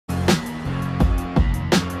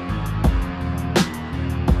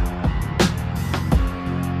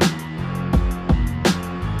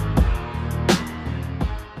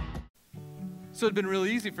So it'd been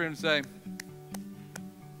really easy for him to say,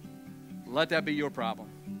 let that be your problem.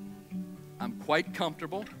 I'm quite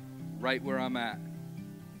comfortable right where I'm at.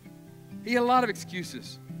 He had a lot of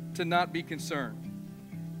excuses to not be concerned.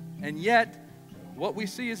 And yet, what we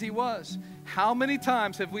see is he was. How many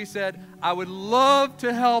times have we said, I would love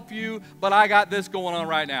to help you, but I got this going on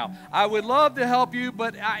right now. I would love to help you,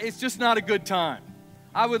 but it's just not a good time.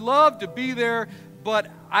 I would love to be there, but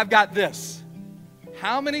I've got this.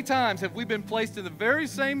 How many times have we been placed in the very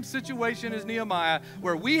same situation as Nehemiah,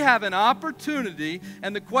 where we have an opportunity,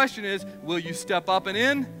 and the question is, will you step up and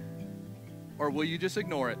in, or will you just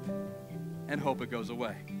ignore it and hope it goes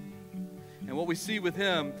away? And what we see with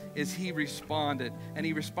him is he responded, and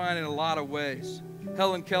he responded in a lot of ways.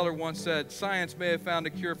 Helen Keller once said, science may have found a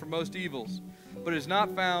cure for most evils, but has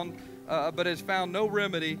found no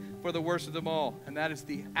remedy for the worst of them all, and that is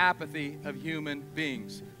the apathy of human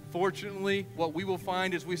beings. Fortunately, what we will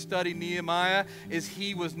find as we study Nehemiah is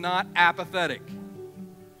he was not apathetic.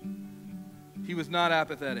 He was not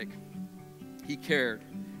apathetic. He cared.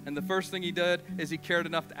 And the first thing he did is he cared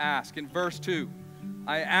enough to ask. In verse 2,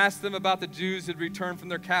 I asked them about the Jews that returned from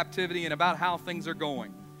their captivity and about how things are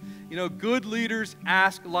going. You know, good leaders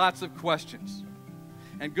ask lots of questions.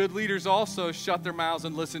 And good leaders also shut their mouths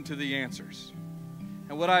and listen to the answers.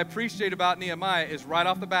 And what I appreciate about Nehemiah is right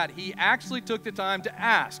off the bat, he actually took the time to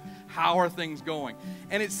ask, how are things going?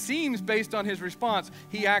 And it seems, based on his response,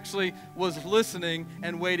 he actually was listening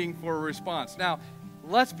and waiting for a response. Now,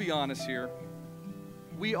 let's be honest here.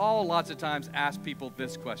 We all lots of times ask people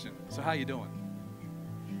this question, so how you doing?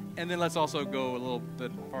 And then let's also go a little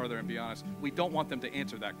bit farther and be honest. We don't want them to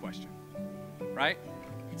answer that question, right?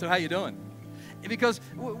 So how you doing? Because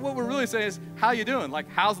what we're really saying is, how you doing? Like,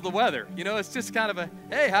 how's the weather? You know, it's just kind of a,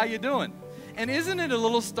 hey, how you doing? And isn't it a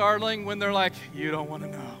little startling when they're like, you don't want to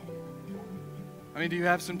know? I mean, do you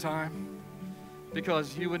have some time?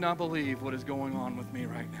 Because you would not believe what is going on with me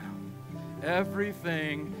right now.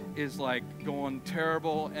 Everything is like going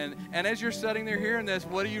terrible. And as you're sitting there hearing this,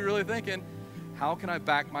 what are you really thinking? How can I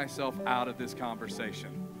back myself out of this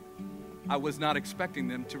conversation? I was not expecting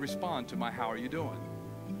them to respond to my, how are you doing?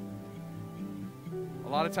 A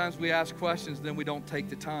lot of times we ask questions, then we don't take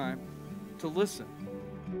the time to listen.